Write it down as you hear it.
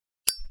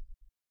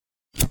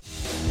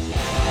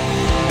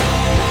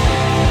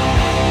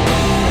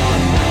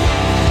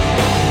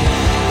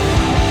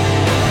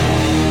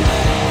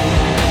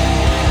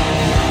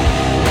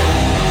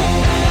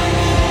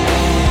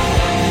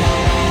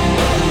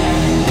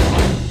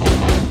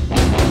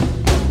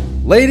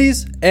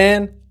Ladies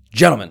and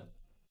gentlemen,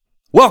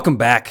 welcome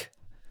back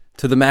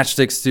to the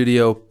Matchstick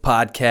Studio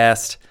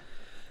podcast.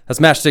 That's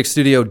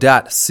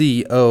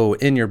matchstickstudio.co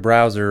in your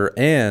browser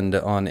and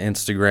on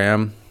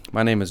Instagram.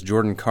 My name is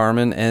Jordan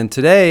Carmen, and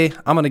today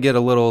I'm going to get a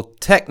little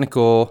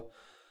technical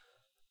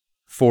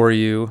for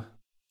you.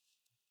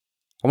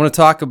 I want to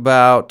talk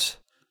about,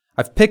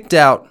 I've picked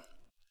out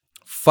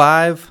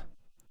 5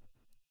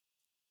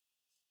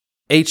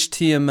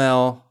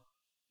 HTML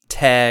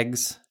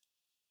tags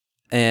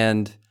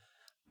and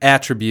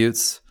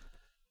attributes,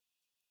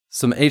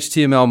 some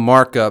HTML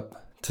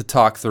markup to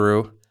talk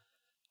through.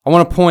 I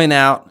want to point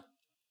out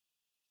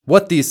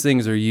what these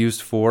things are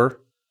used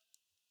for,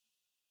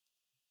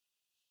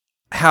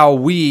 how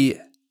we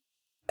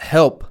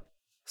help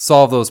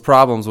solve those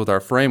problems with our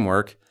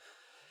framework,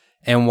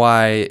 and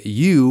why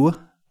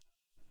you,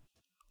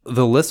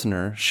 the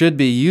listener, should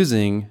be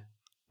using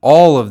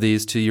all of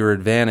these to your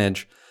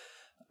advantage.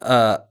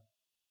 Not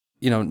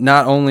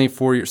only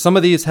for some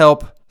of these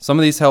help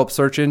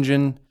search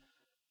engine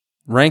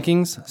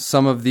rankings.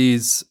 Some of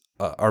these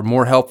are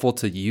more helpful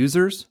to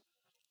users,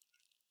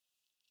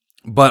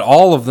 but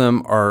all of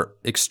them are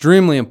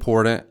extremely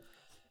important.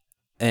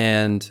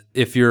 And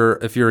if you're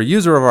a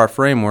user of our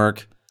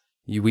framework,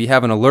 we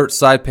have an alert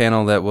side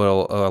panel that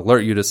will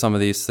alert you to some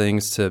of these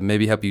things to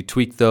maybe help you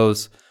tweak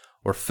those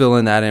or fill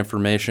in that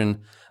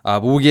information.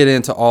 But we'll get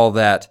into all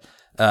that.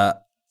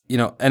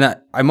 And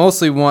I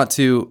mostly want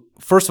to,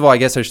 first of all, I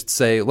guess I should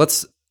say,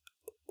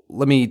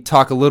 let me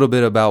talk a little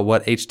bit about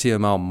what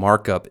HTML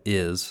markup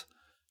is,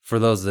 for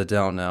those that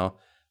don't know.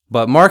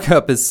 But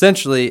markup is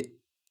essentially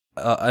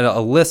a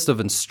list of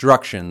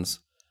instructions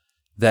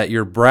that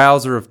your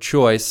browser of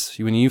choice,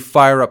 when you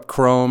fire up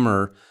Chrome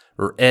or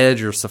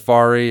Edge or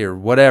Safari or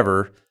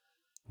whatever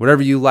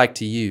you like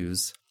to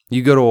use,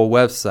 you go to a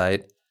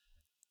website,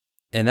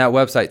 and that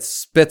website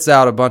spits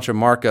out a bunch of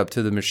markup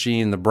to the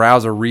machine. The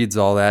browser reads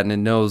all that, and it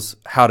knows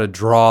how to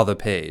draw the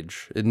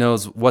page. It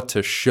knows what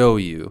to show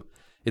you.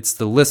 It's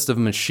the list of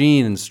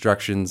machine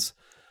instructions,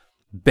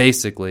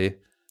 basically,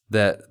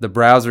 that the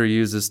browser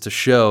uses to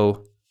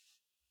show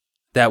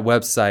that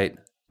website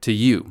to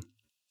you.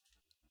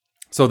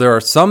 So there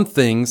are some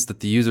things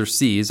that the user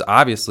sees.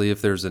 Obviously,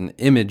 if there's an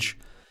image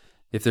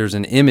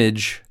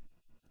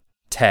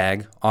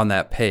tag on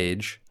that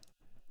page,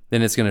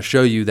 then it's going to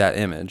show you that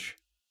image.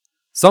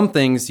 Some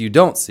things you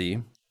don't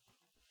see.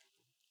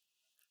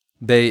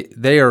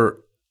 They are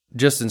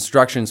just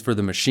instructions for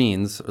the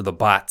machines or the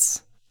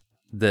bots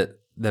that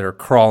are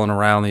crawling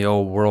around the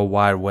old World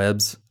Wide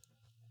Webs.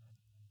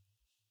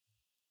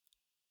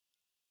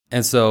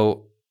 And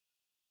so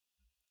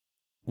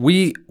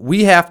we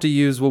have to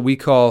use what we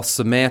call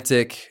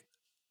semantic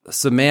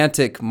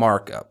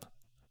markup.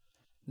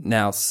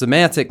 Now,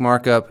 semantic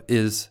markup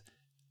is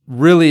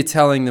really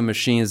telling the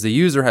machines, the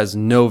user has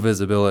no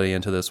visibility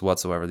into this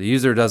whatsoever. The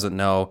user doesn't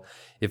know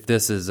if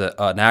this is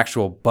an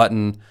actual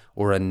button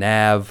or a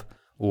nav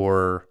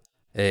or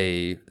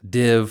a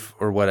div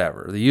or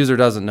whatever. The user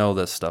doesn't know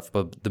this stuff,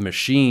 but the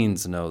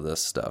machines know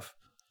this stuff.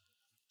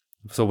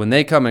 So when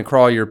they come and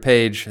crawl your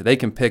page, they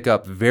can pick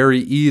up very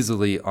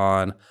easily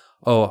on,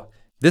 oh,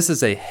 this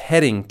is a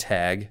heading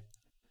tag.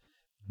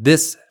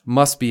 This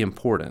must be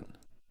important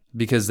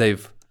because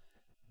they've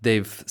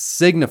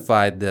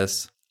signified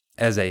this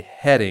as a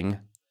heading.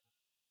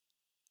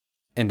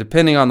 And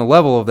depending on the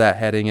level of that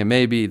heading, it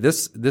may be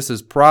this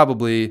is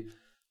probably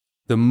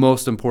the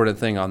most important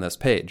thing on this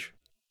page.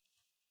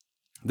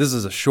 This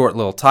is a short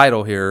little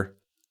title here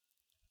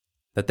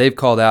that they've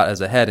called out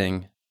as a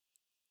heading.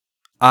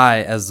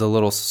 I, as the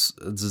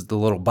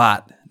little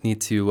bot,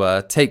 need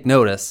to take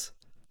notice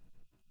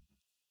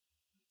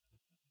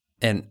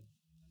and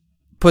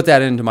put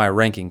that into my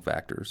ranking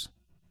factors.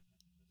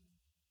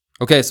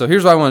 Okay, so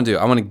here's what I want to do.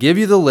 I want to give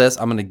you the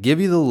list. I'm going to give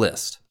you the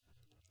list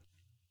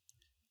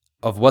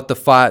of what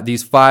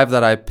these 5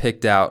 that I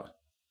picked out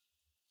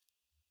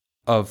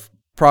of.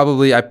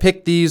 Probably I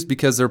picked these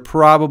because they're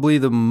probably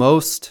the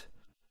most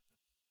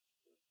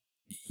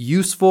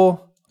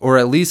useful, or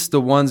at least the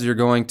ones you're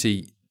going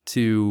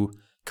to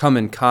come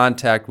in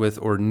contact with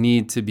or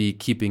need to be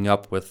keeping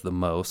up with the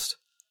most.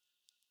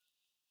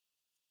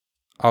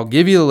 I'll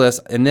give you the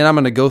list, and then I'm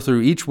going to go through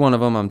each one of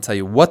them. I'm going to tell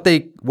you what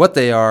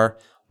they are,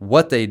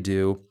 what they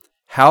do,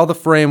 how the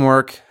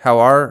framework, how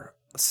our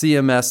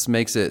CMS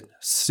makes it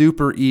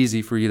super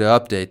easy for you to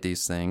update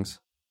these things.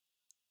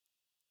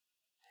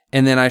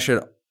 And then I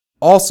should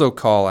also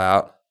call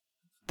out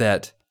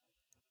that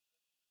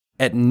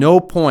at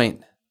no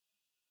point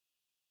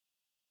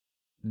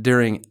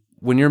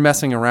when you're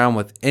messing around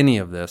with any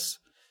of this,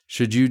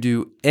 should you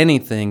do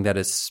anything that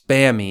is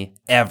spammy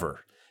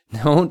ever.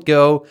 Don't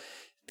go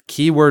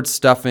keyword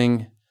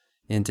stuffing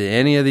into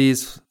any of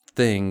these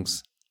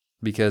things,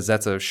 because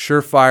that's a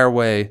surefire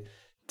way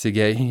to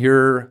get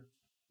your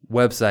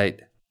website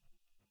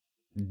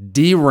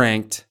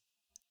deranked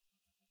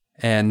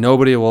and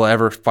nobody will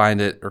ever find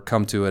it or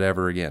come to it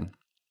ever again.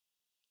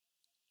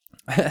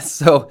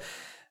 So,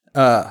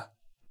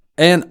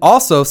 and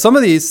also some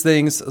of these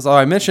things, so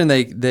I mentioned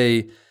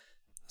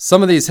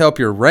some of these help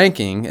your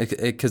ranking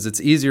because it's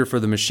easier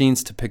for the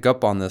machines to pick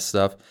up on this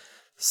stuff.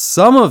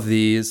 Some of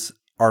these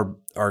are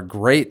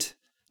great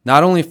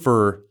not only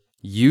for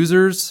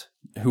users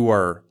who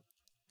are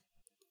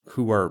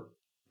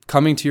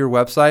coming to your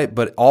website,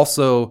 but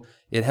also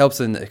it helps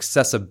in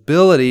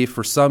accessibility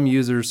for some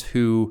users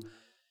who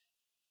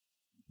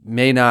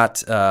may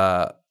not,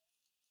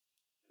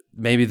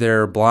 maybe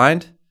they're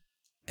blind,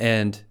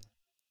 and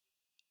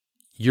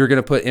you're going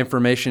to put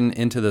information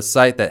into the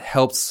site that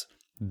helps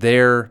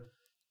their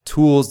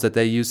tools that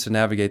they use to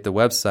navigate the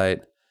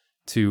website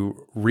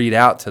to read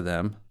out to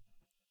them.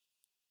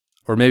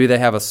 Or maybe they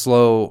have a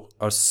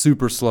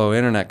super slow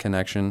internet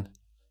connection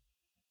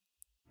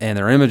and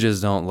their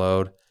images don't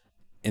load.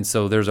 And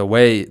so there's a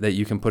way that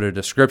you can put a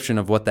description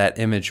of what that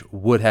image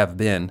would have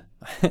been.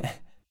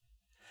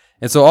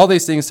 And so all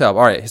these things help.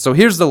 All right, so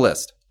here's the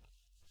list.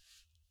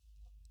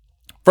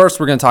 First,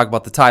 we're going to talk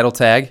about the title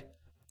tag.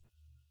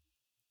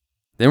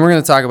 Then we're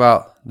going to talk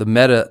about the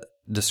meta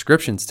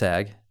descriptions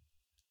tag.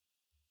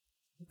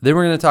 Then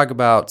we're going to talk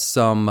about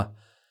some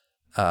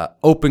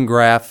open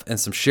graph and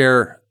some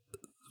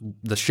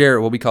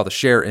what we call the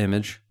share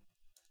image.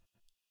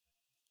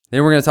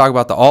 Then we're going to talk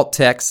about the alt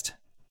text.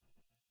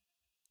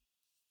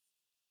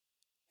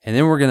 And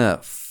then we're going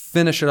to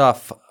finish it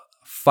off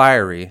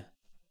fiery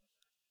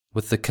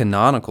with the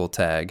canonical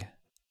tag.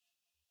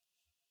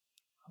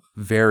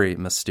 Very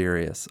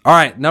mysterious. All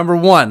right, number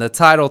 1, the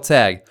title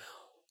tag.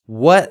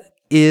 What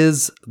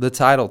is the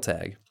title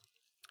tag?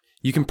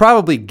 You can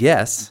probably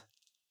guess,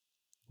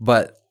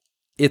 but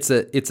it's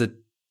a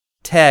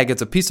tag,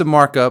 it's a piece of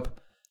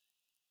markup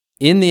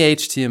in the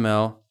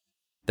HTML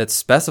that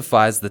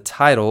specifies the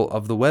title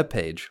of the web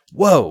page.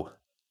 Whoa.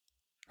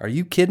 Are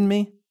you kidding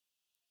me?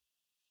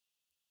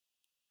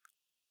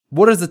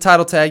 What is the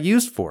title tag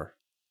used for?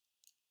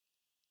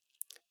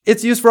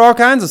 It's used for all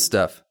kinds of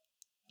stuff.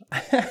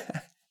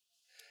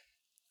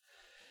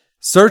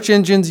 Search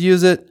engines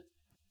use it.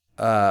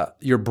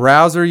 Your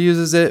browser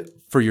uses it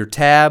for your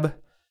tab.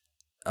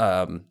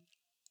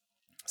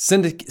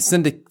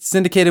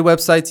 Syndicated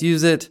websites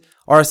use it.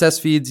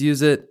 RSS feeds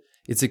use it.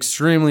 It's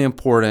extremely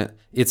important.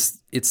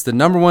 It's the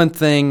number one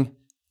thing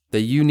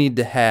that you need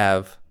to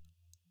have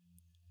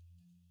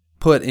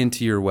put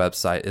into your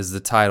website is the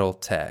title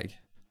tag.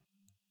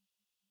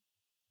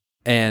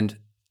 And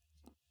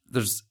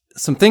there's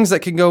some things that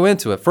can go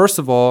into it. First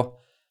of all,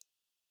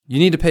 you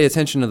need to pay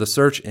attention to the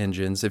search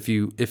engines. If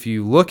you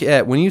look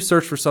at when you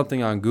search for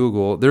something on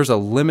Google, they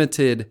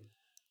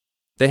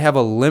have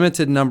a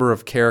limited number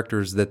of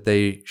characters that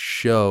they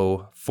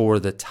show for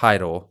the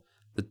title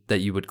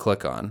that you would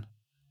click on.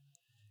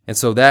 And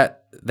so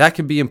that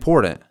can be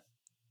important.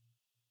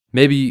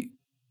 Maybe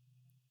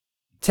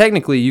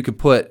technically you could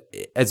put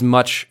as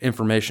much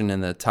information in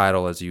the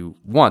title as you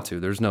want to.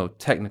 There's no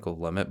technical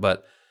limit,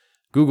 but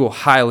Google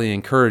highly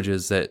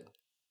encourages that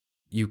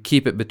you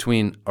keep it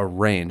between a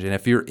range. And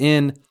if you're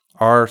in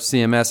our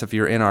CMS, if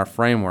you're in our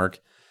framework,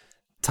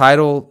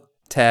 title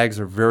tags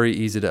are very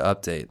easy to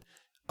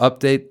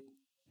update.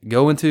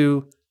 Go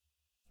into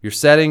your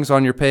settings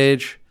on your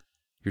page,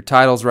 your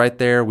title's right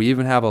there. We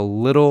even have a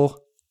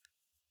little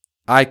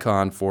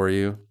icon for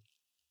you.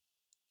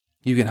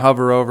 You can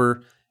hover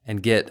over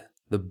and get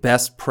the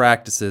best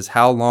practices,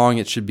 how long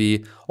it should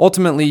be.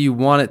 Ultimately, you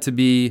want it to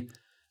be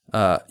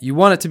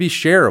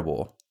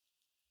shareable.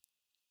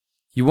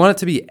 You want it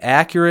to be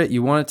accurate.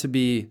 You want it to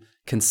be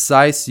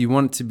concise. You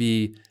want it to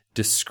be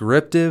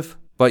descriptive,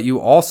 but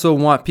you also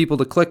want people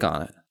to click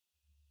on it.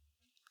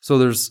 So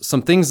there's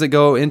some things that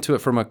go into it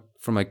from a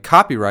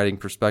copywriting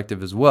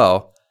perspective as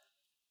well.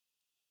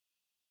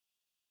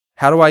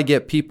 How do I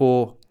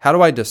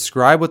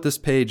describe what this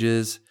page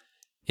is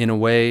in a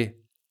way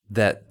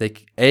that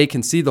they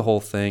can see the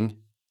whole thing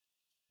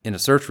in a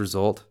search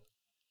result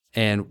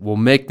and will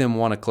make them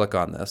want to click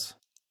on this?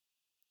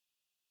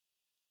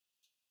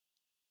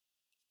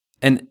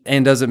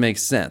 And does it make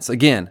sense?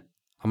 Again,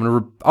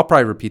 I'll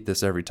probably repeat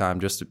this every time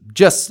just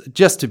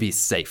to be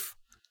safe.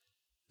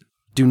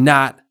 Do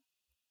not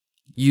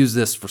use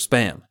this for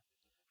spam.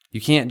 You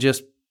can't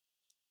just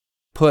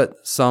put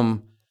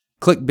some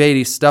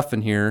clickbaity stuff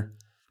in here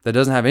that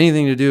doesn't have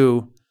anything to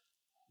do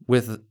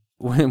with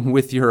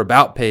your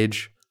about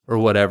page or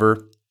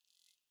whatever.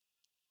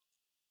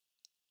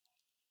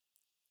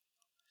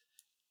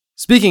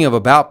 Speaking of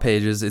about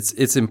pages,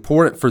 it's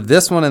important for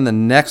this one and the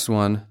next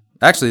one.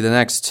 Actually, the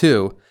next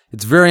two,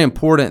 it's very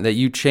important that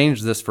you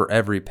change this for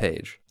every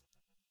page.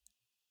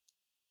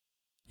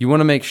 You want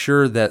to make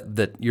sure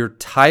that your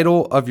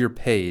title of your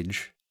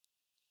page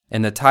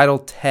and the title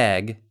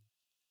tag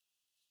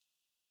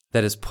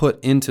that is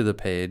put into the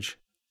page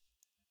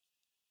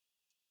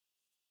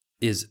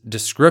is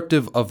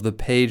descriptive of the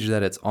page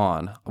that it's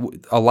on.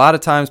 A lot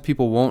of times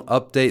people won't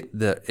update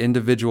the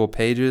individual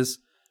pages,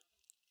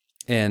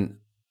 and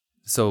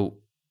so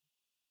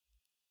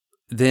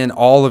then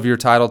all of your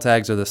title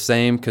tags are the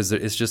same because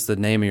it's just the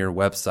name of your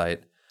website.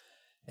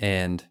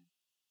 And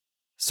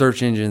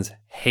search engines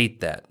hate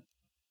that.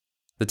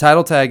 The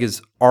title tag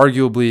is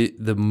arguably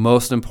the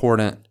most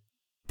important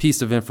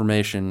piece of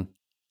information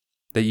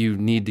that you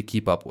need to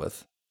keep up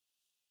with.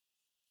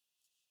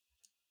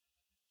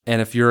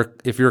 And if you're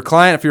a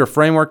client, if you're a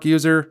framework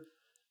user,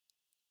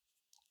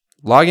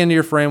 log into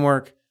your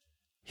framework,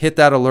 hit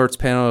that alerts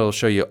panel. It'll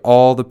show you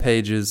all the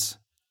pages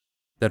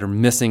that are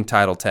missing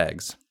title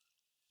tags.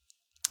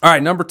 All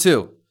right, number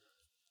 2,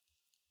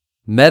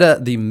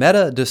 the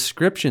meta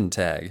description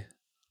tag.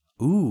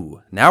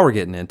 Ooh, now we're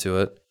getting into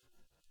it.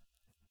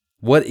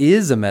 What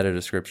is a meta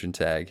description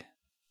tag?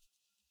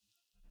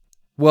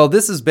 Well,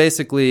 this is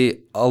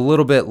basically a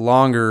little bit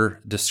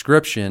longer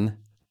description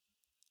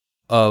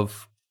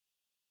of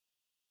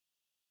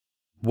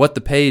what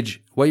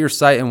your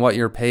site and what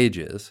your page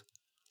is.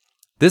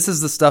 This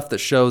is the stuff that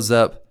shows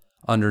up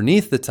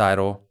underneath the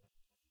title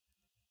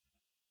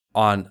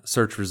on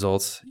search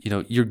results.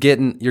 You're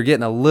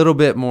getting a little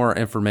bit more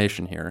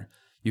information here.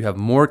 You have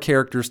more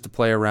characters to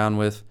play around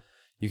with.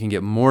 You can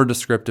get more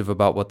descriptive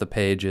about what the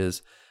page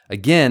is.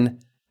 Again,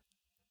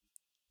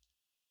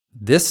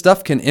 this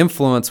stuff can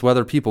influence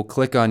whether people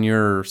click on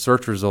your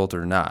search result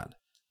or not.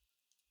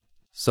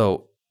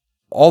 So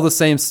all the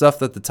same stuff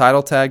that the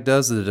title tag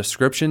does, the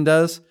description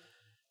does.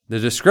 The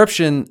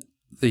description,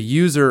 the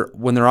user,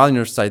 when they're on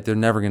your site, they're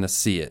never going to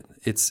see it.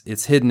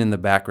 It's hidden in the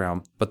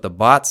background, but the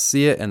bots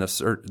see it and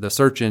the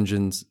search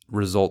engine's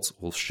results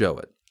will show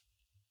it.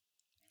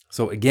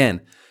 So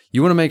again,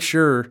 you want to make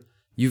sure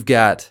you've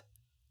got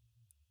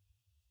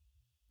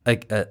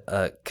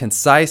a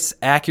concise,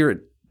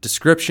 accurate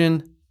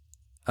description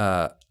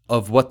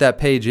of what that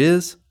page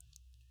is.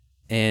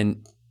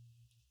 And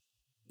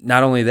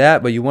not only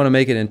that, but you want to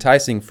make it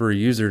enticing for a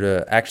user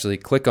to actually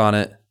click on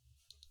it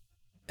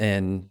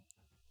and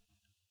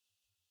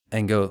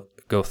go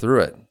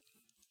through it.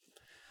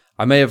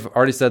 I may have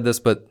already said this,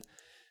 but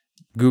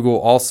Google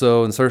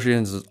also and search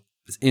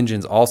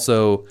engines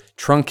also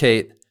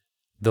truncate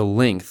the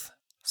length.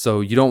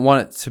 So you don't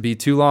want it to be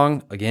too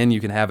long. Again, you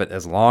can have it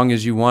as long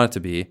as you want it to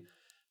be,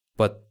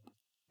 but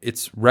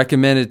it's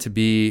recommended to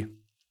be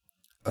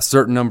a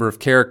certain number of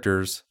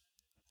characters.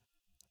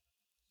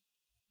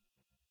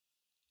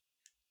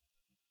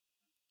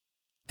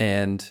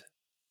 And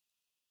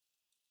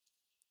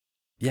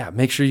yeah,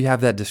 make sure you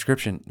have that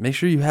description. Make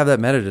sure you have that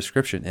meta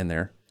description in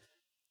there.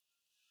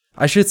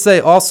 I should say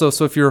also,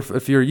 so if you're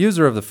a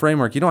user of the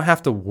framework, you don't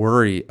have to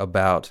worry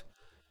about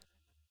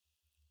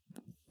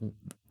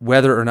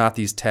whether or not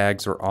these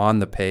tags are on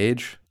the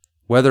page,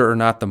 whether or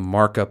not the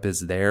markup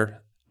is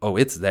there. Oh,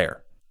 it's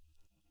there.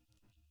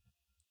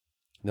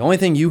 The only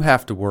thing you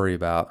have to worry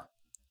about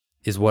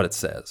is what it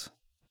says.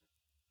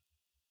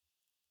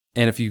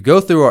 And if you go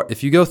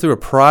through a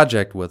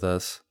project with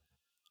us,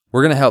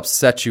 we're going to help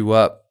set you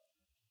up,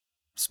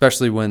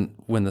 especially when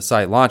the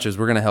site launches.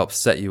 We're going to help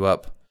set you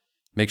up,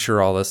 make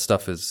sure all this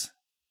stuff is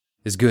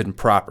good and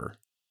proper.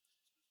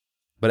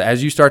 But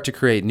as you start to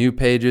create new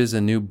pages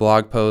and new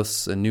blog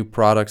posts and new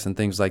products and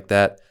things like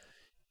that,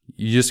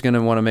 you're just going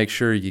to want to make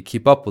sure you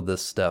keep up with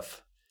this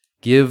stuff.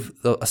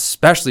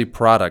 Especially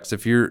products.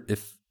 If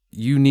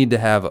you need to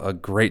have a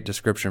great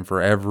description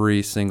for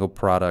every single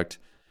product.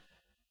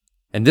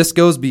 And this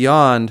goes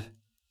beyond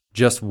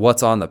just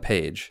what's on the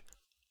page.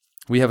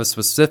 We have a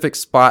specific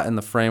spot in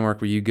the framework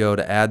where you go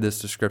to add this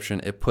description.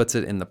 It puts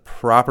it in the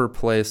proper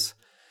place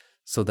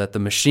so that the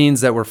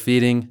machines that we're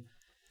feeding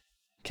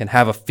can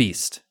have a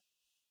feast.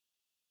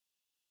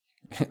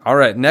 All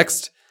right,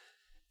 next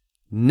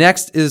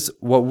is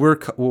what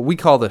we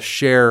call the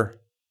share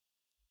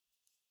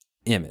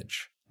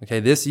image. Okay,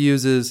 this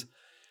uses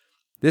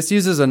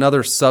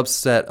another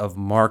subset of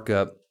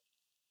markup.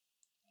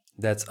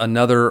 That's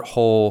another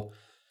whole.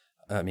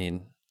 I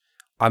mean,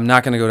 I'm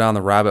not going to go down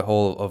the rabbit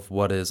hole of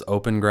what is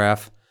Open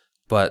Graph,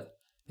 but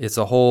it's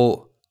a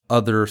whole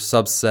other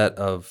subset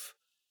of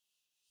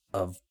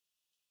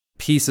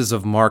pieces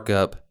of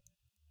markup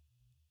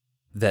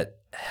that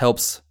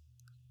helps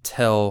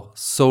tell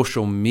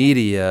social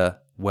media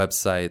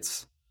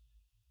websites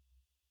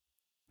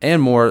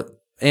and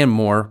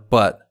more,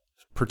 but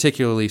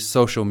particularly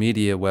social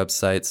media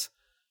websites,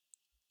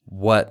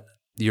 what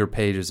your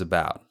page is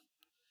about.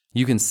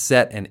 You can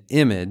set an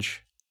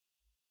image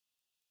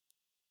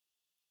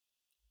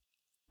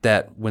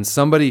that when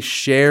somebody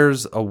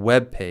shares a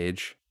web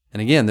page,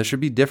 and again, this should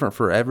be different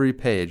for every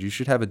page. You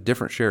should have a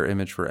different share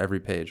image for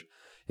every page.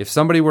 If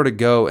somebody were to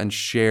go and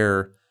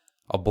share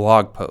a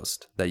blog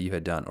post that you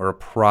had done or a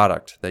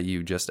product that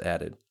you just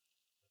added,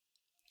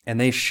 and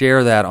they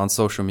share that on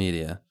social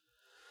media,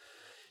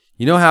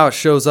 you know how it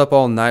shows up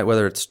all night,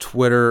 whether it's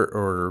Twitter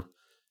or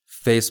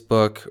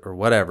Facebook or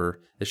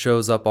whatever, it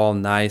shows up all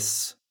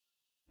nice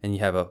and you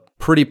have a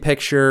pretty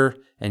picture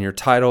and your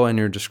title and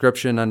your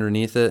description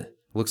underneath it.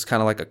 It looks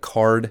kind of like a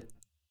card.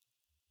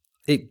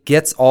 It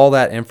gets all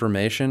that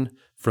information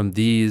from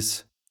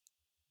these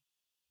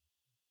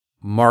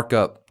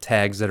markup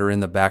tags that are in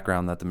the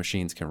background that the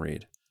machines can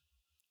read.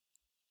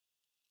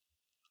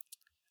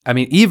 I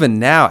mean, even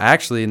now,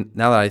 actually,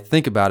 now that I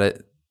think about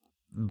it,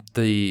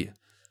 the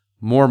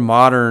more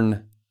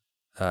modern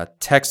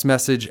text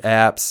message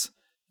apps,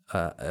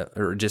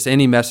 or just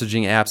any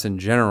messaging apps in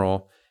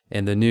general,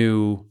 and the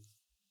new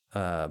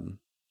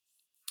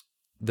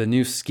the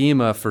new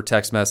schema for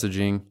text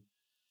messaging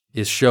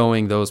is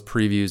showing those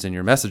previews in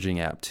your messaging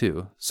app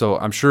too. So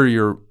I'm sure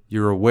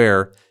you're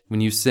aware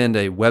when you send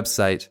a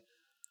website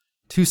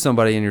to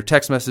somebody in your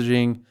text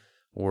messaging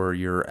or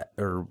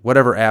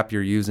whatever app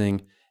you're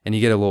using, and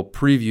you get a little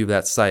preview of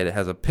that site. It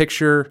has a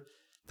picture,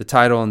 the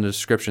title, and the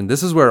description.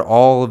 This is where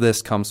all of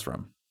this comes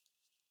from.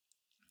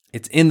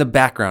 It's in the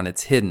background.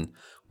 It's hidden.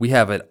 We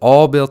have it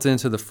all built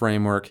into the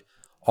framework.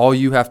 All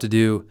you have to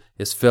do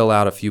is fill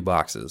out a few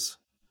boxes.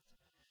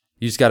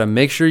 You just got to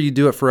make sure you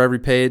do it for every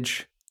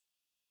page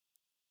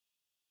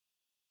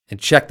and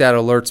check that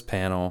alerts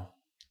panel.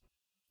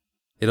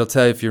 It'll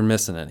tell you if you're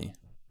missing any.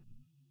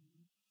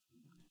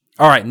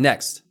 All right,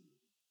 next.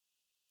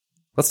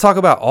 Let's talk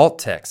about alt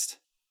text.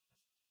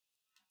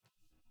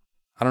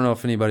 I don't know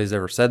if anybody's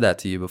ever said that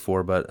to you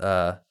before, but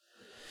I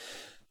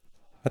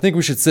think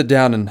we should sit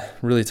down and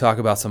really talk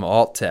about some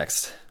alt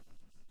text.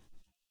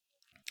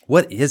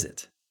 What is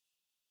it?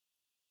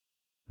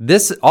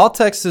 This alt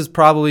text is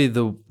probably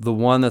the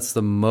one that's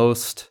the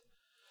most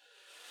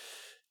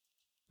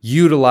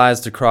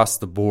utilized across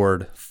the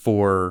board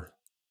for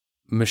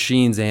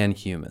machines and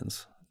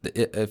humans.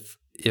 It's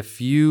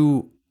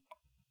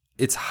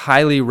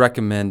highly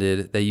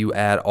recommended that you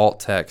add alt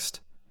text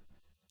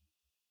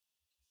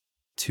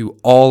to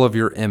all of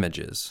your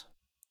images.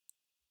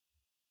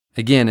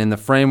 Again, in the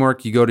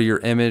framework, you go to your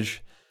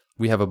image.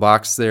 We have a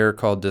box there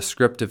called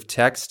descriptive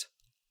text.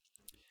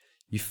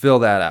 You fill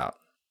that out.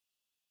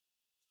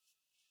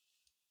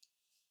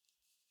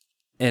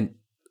 And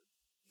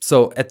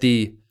so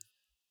the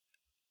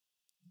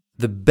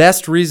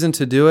best reason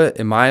to do it,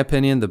 in my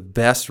opinion, the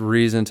best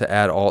reason to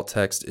add alt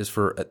text is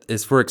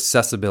for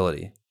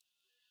accessibility,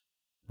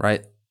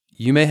 right?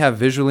 You may have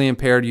visually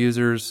impaired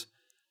users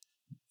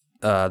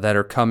that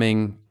are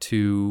coming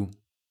to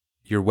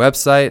your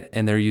website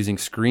and they're using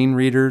screen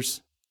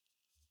readers.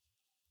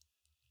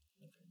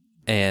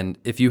 And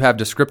if you have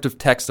descriptive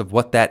text of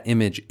what that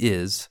image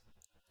is,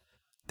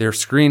 their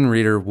screen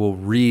reader will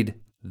read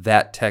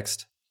that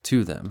text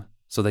to them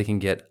so they can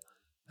get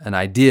an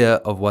idea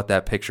of what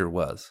that picture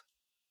was.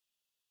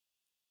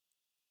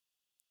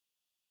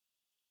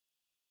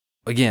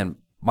 Again,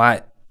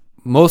 my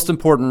most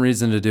important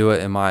reason to do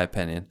it, in my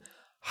opinion,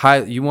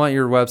 you want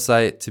your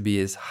website to be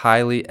as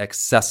highly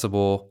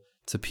accessible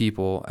to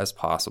people as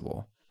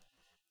possible,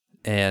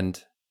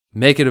 and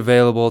make it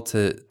available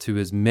to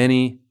as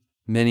many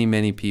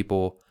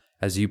people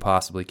as you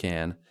possibly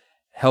can.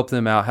 Help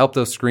them out. Help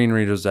those screen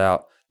readers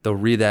out. They'll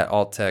read that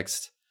alt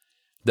text.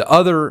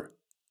 The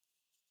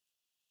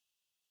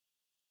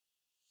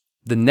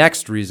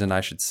next reason,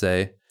 I should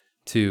say,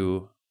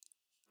 to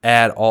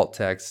add alt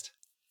text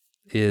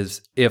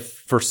is if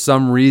for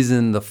some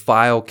reason the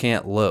file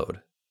can't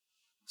load.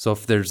 So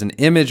if there's an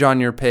image on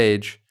your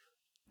page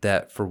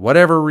that for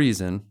whatever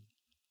reason,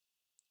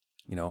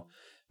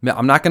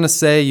 I'm not going to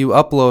say you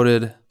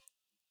uploaded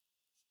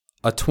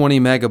a 20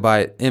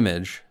 megabyte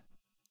image.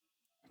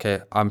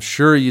 Okay, I'm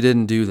sure you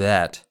didn't do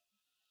that.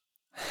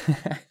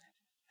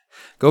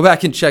 Go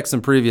back and check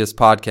some previous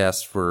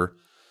podcasts for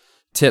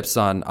tips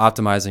on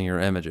optimizing your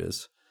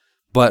images.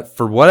 But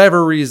for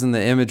whatever reason,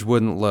 the image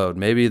wouldn't load.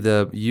 Maybe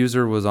the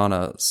user was on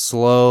a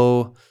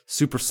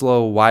super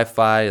slow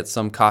Wi-Fi at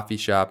some coffee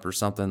shop or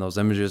something. Those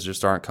images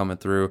just aren't coming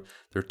through.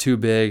 They're too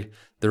big.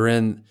 They're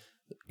in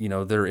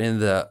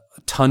the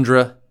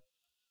tundra,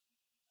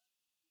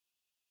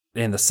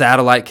 and the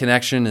satellite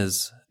connection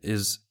is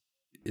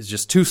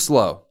just too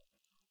slow.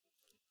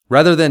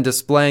 Rather than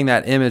displaying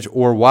that image,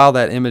 or while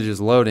that image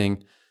is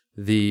loading,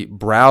 the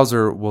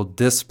browser will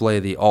display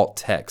the alt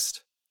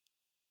text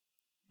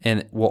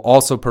and will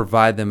also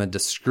provide them a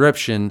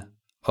description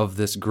of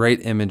this great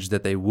image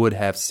that they would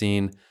have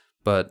seen,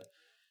 but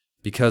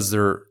because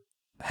they're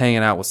hanging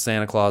out with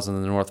Santa Claus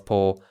in the North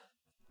Pole,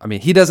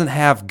 he doesn't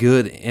have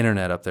good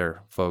internet up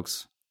there,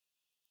 folks.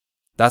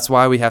 That's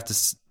why we have to,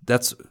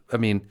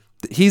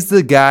 he's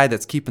the guy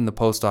that's keeping the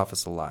post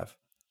office alive.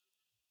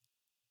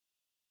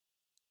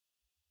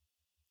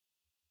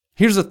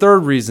 Here's a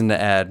third reason to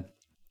add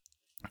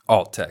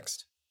alt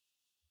text.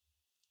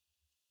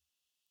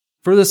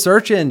 For the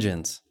search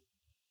engines,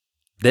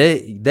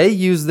 they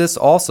use this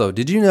also.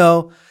 Did you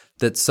know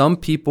that some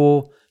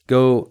people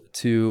go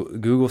to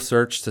Google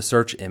search to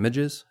search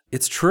images?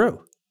 It's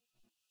true.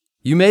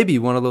 You may be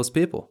one of those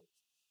people.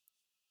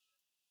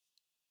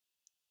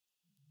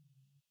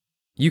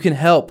 You can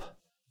help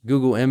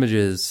Google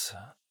Images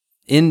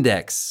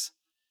index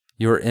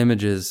your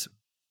images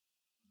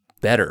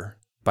better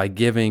by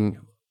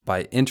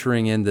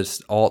entering in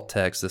this alt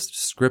text, this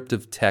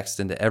descriptive text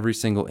into every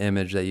single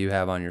image that you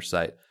have on your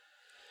site.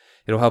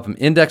 It'll help them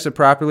index it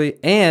properly,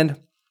 and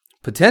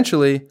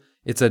potentially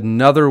it's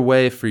another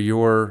way for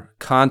your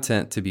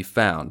content to be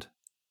found,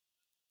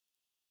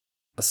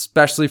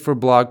 especially for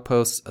blog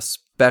posts,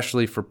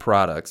 especially for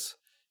products.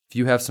 If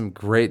you have some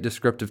great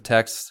descriptive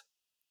text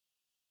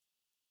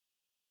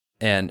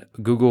and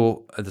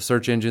Google, the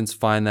search engines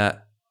find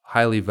that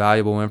highly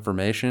valuable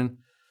information,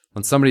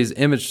 when somebody's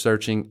image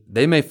searching,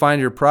 they may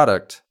find your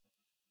product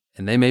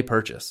and they may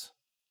purchase.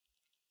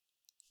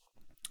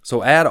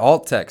 So add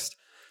alt text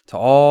to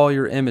all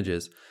your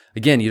images.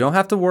 Again, you don't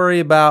have to worry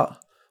about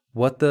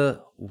what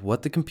the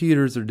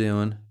computers are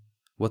doing,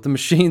 what the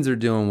machines are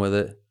doing with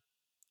it.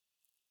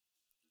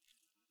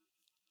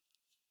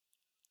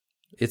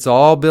 It's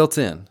all built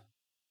in.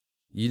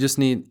 You just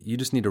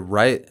need to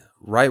write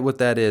what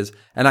that is.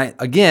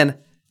 And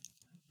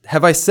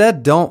have I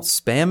said don't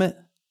spam it?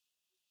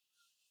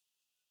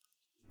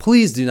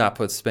 Please do not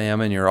put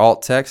spam in your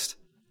alt text.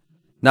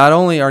 Not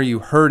only are you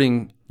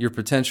hurting your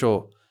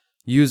potential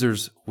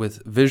users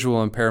with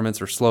visual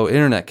impairments or slow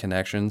internet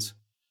connections,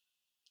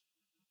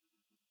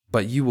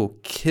 but you will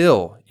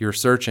kill your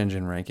search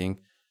engine ranking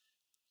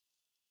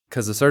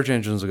because the search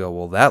engines will go,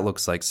 well, that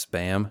looks like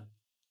spam.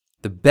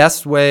 The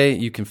best way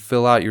you can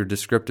fill out your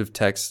descriptive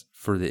text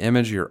for the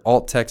image, your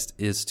alt text,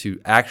 is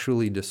to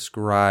actually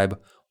describe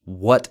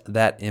what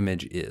that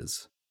image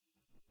is.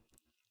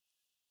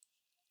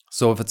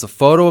 So if it's a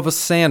photo of a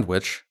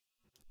sandwich,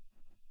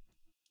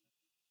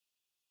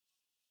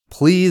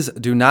 please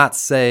do not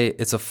say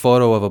it's a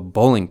photo of a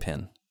bowling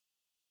pin.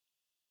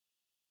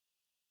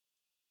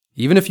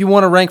 Even if you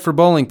want to rank for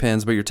bowling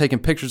pins, but you're taking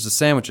pictures of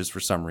sandwiches for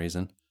some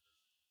reason,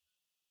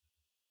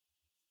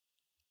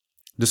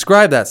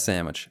 describe that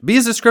sandwich. Be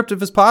as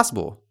descriptive as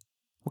possible.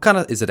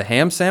 Is it a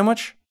ham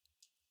sandwich?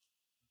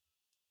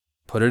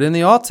 Put it in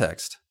the alt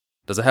text.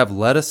 Does it have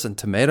lettuce and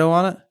tomato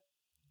on it?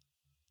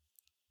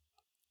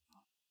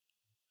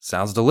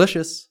 Sounds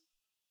delicious.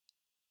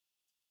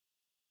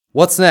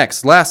 What's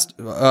next? Last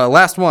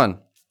one.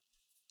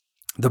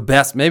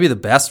 Maybe the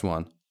best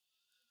one.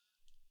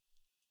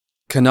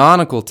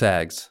 Canonical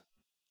tags.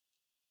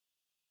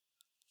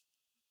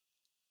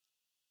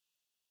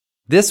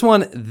 This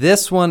one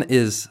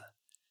is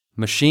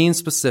machine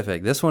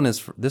specific. This one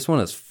is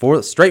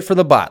straight for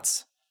the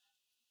bots.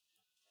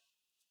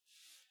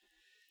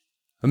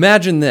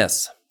 Imagine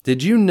this.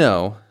 Did you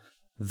know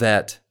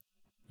that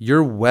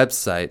your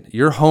website,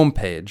 your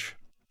homepage,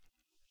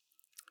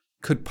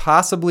 could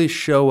possibly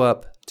show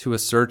up to a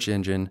search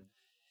engine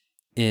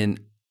in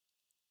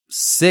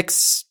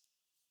 6,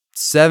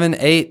 7,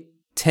 8,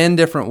 10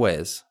 different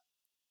ways?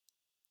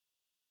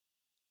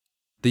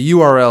 The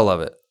URL of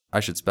it, I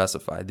should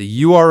specify.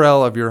 The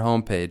URL of your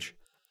homepage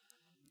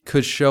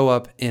could show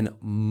up in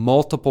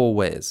multiple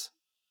ways.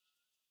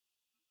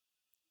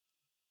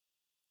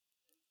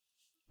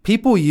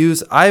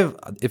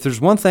 If there's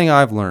one thing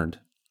I've learned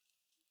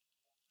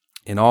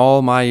in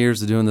all my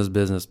years of doing this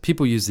business,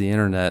 people use the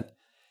internet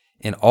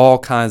in all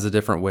kinds of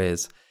different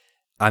ways.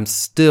 I'm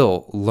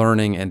still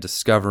learning and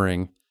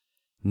discovering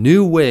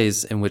new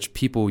ways in which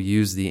people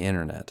use the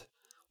internet.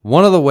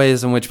 One of the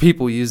ways in which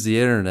people use the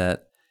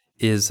internet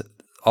is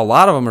a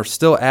lot of them are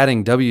still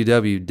adding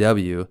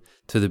www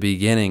to the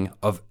beginning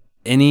of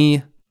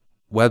any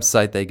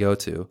website they go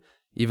to,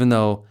 even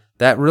though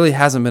that really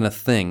hasn't been a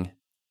thing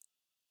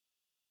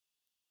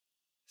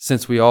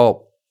since we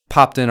all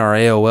popped in our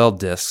AOL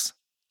discs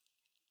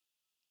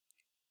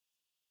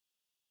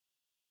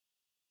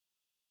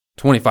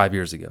 25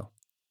 years ago.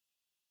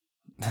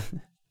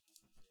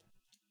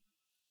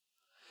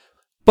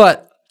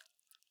 But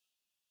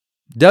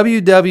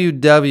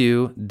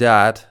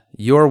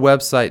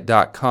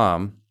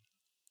www.yourwebsite.com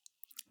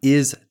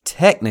is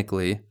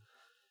technically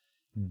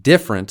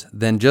different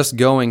than just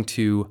going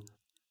to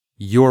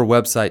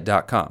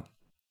yourwebsite.com.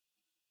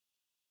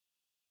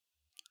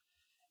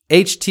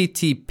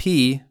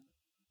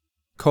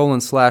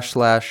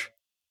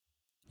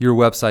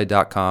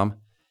 http://yourwebsite.com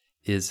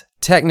is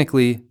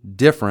technically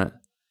different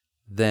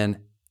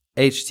than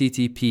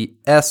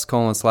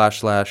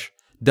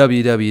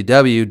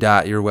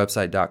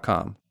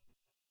https://www.yourwebsite.com.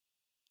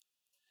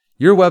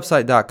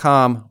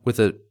 Yourwebsite.com with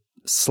a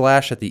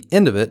slash at the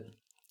end of it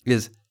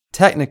is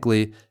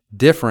technically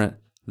different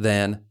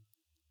than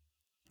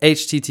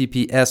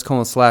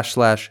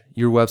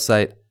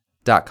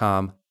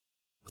https://yourwebsite.com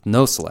with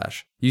no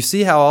slash. You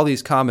see how all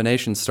these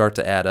combinations start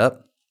to add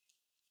up?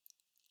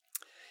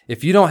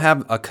 If you don't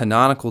have a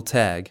canonical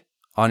tag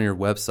on your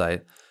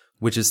website,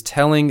 which is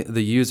telling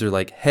the user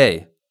like,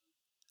 hey,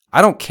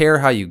 I don't care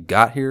how you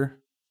got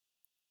here,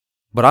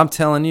 but I'm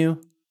telling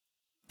you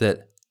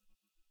that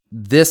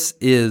this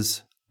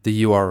is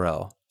the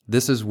URL.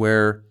 This is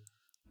where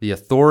the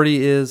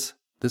authority is.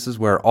 This is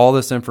where all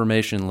this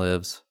information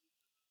lives.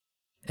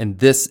 And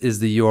this is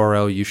the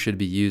URL you should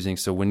be using.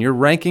 So when you're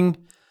ranking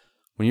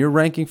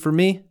for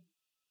me,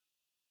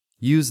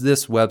 use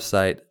this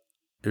website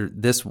or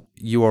this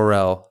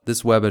URL,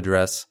 this web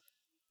address.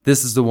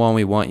 This is the one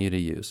we want you to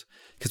use.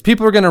 Because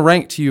people are going to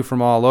rank to you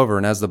from all over.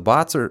 And as the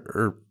bots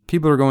or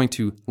people are going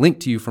to link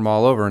to you from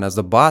all over. And as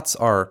the bots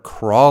are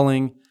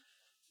crawling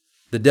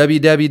the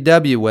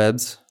www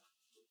webs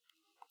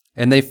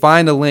and they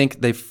find a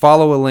link, they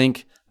follow a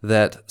link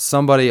that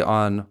somebody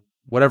on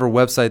whatever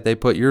website they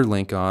put your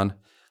link on,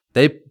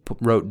 they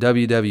wrote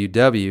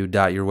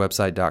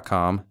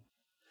www.yourwebsite.com.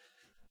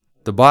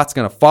 The bot's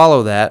going to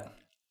follow that,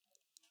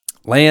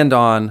 land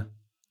on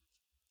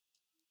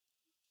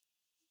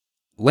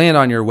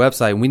your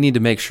website, and we need to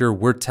make sure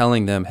we're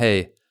telling them,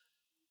 hey,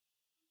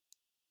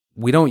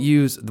 we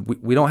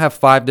don't have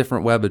 5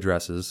 different web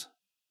addresses.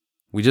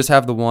 We just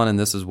have the one, and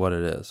this is what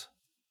it is.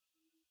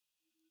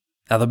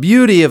 Now, the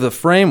beauty of the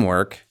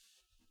framework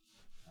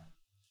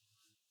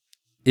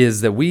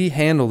is that we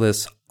handle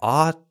this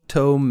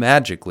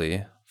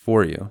auto-magically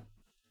for you.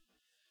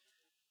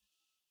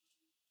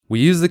 We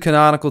use the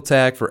canonical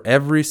tag for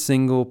every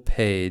single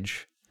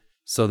page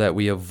so that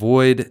we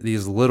avoid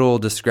these little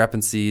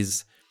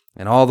discrepancies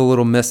and all the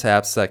little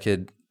mishaps that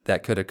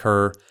could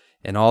occur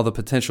and all the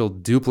potential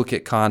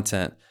duplicate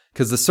content.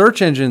 Because the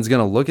search engine is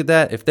going to look at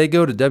that. If they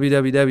go to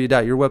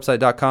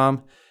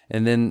www.yourwebsite.com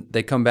and then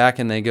they come back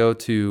and they go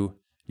to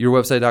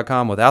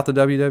yourwebsite.com without the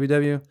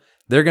www,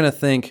 they're going to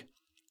think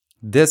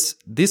these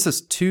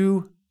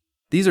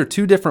are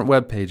 2 different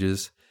web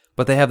pages,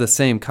 but they have the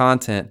same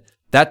content.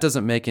 That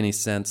doesn't make any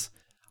sense.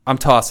 I'm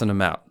tossing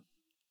them out.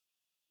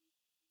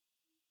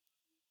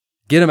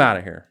 Get them out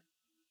of here.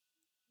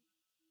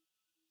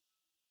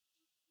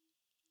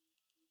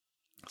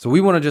 So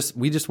we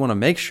just want to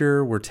make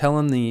sure we're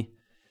telling the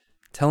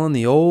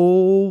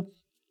old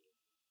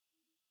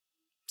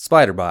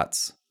spider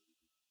bots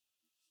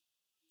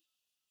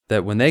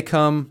that when they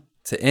come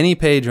to any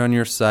page on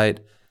your site,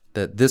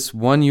 that this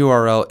one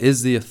URL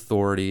is the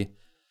authority.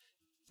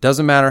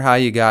 Doesn't matter how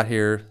you got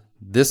here.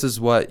 This is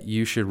what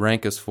you should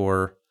rank us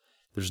for.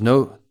 There's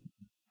no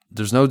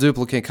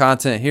duplicate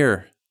content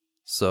here.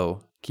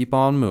 So keep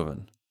on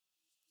moving.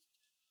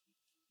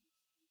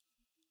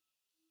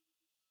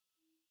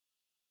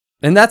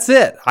 And that's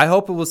it. I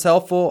hope it was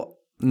helpful.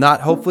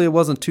 Hopefully it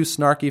wasn't too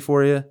snarky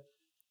for you.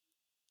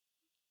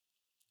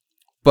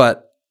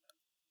 But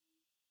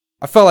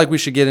I felt like we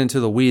should get into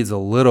the weeds a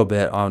little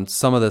bit on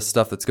some of the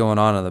stuff that's going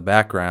on in the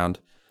background.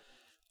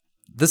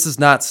 This is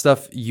not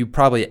stuff you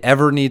probably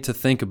ever need to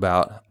think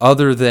about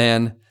other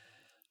than,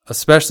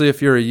 especially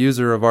if you're a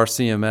user of our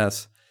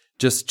CMS,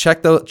 just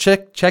check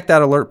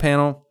that alert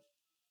panel.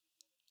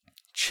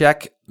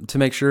 Check to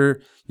make sure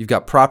you've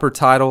got proper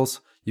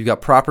titles, you've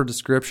got proper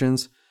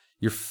descriptions,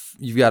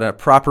 you've got a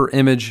proper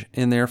image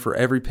in there for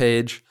every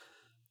page.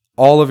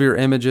 All of your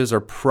images are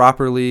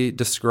properly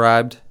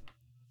described.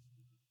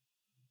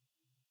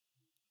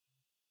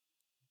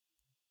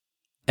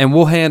 And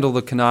we'll handle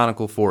the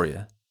canonical for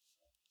you.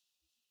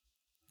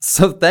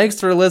 So thanks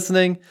for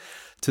listening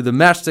to the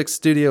Matchstick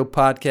Studio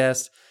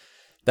podcast.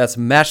 That's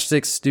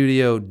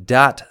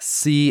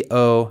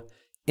matchstickstudio.co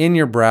in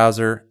your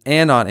browser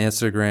and on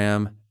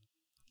Instagram.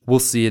 We'll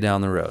see you down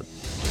the road.